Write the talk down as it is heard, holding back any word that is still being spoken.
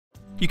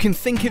You can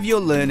think of your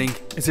learning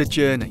as a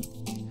journey.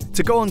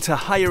 To go on to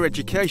higher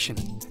education,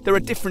 there are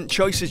different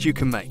choices you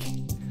can make,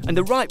 and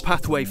the right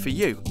pathway for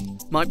you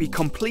might be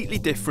completely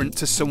different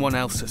to someone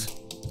else's.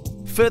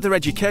 Further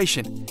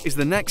education is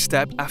the next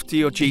step after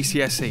your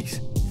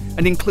GCSEs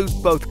and includes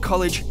both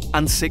college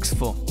and sixth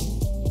form.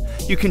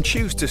 You can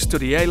choose to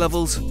study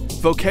A-levels,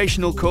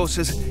 vocational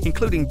courses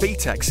including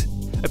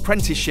BTECs,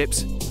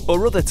 apprenticeships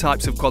or other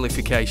types of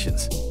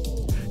qualifications.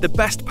 The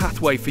best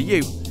pathway for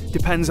you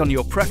depends on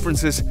your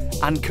preferences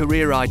and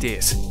career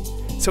ideas,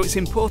 so it's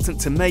important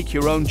to make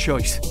your own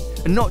choice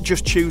and not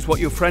just choose what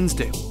your friends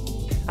do.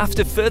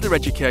 After further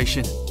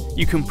education,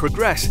 you can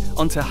progress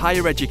onto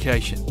higher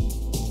education.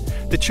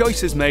 The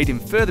choices made in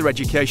further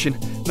education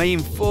may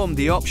inform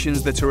the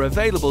options that are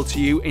available to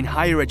you in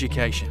higher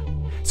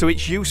education, so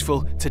it's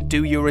useful to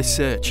do your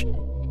research.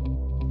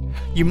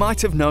 You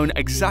might have known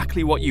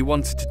exactly what you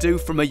wanted to do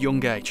from a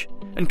young age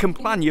and can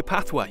plan your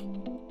pathway.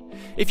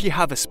 If you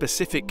have a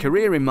specific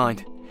career in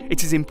mind,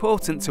 it is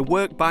important to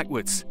work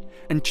backwards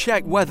and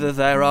check whether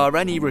there are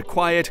any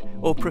required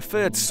or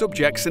preferred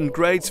subjects and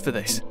grades for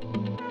this.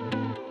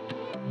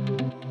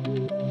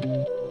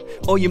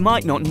 Or you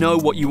might not know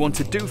what you want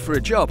to do for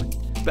a job,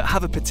 but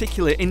have a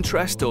particular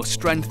interest or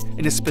strength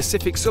in a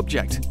specific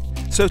subject,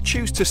 so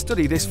choose to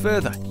study this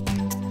further.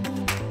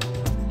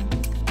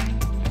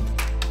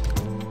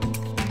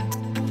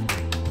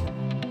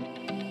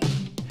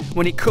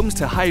 When it comes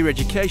to higher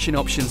education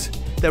options,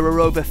 there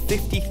are over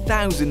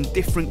 50,000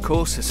 different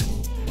courses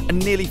and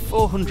nearly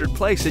 400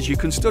 places you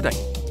can study,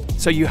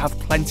 so you have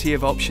plenty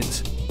of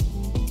options.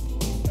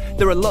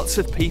 There are lots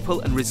of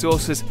people and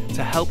resources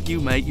to help you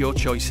make your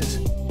choices.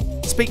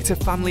 Speak to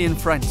family and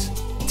friends,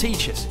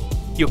 teachers,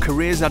 your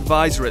careers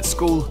advisor at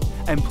school,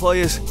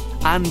 employers,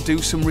 and do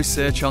some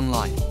research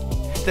online.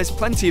 There's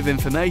plenty of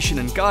information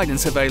and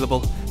guidance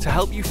available to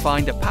help you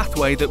find a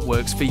pathway that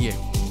works for you.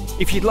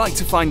 If you'd like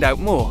to find out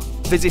more,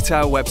 visit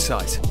our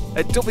website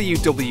at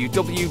www.hep.ac.uk.